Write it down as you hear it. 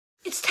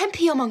It's 10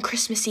 p.m. on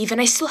Christmas Eve and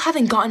I still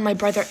haven't gotten my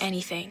brother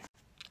anything.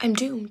 I'm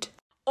doomed.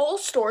 All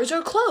stores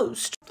are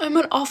closed. I'm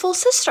an awful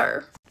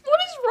sister. What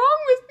is wrong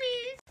with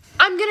me?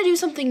 I'm gonna do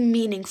something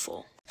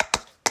meaningful.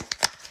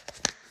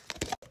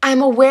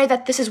 I'm aware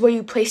that this is where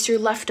you place your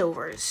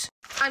leftovers.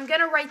 I'm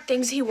gonna write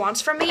things he wants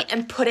from me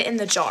and put it in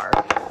the jar.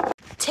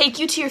 Take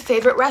you to your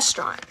favorite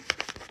restaurant.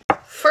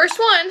 First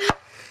one.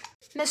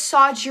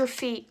 Massage your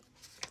feet.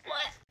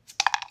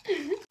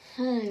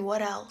 What?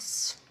 What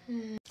else?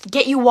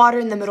 Get you water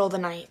in the middle of the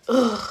night.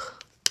 Ugh.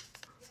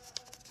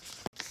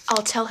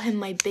 I'll tell him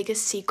my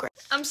biggest secret.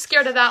 I'm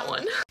scared of that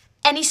one.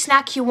 Any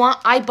snack you want,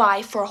 I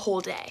buy for a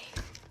whole day.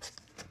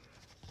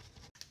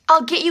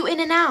 I'll get you in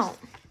and out.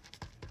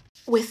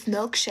 With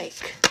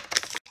milkshake.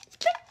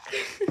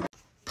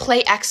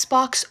 Play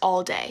Xbox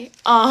all day.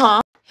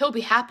 He'll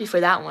be happy for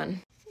that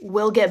one.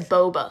 We'll get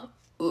boba.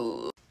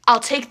 Ooh. I'll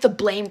take the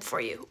blame for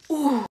you.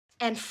 Ooh.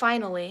 And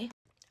finally,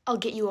 I'll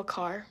get you a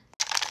car.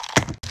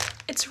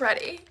 It's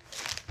ready.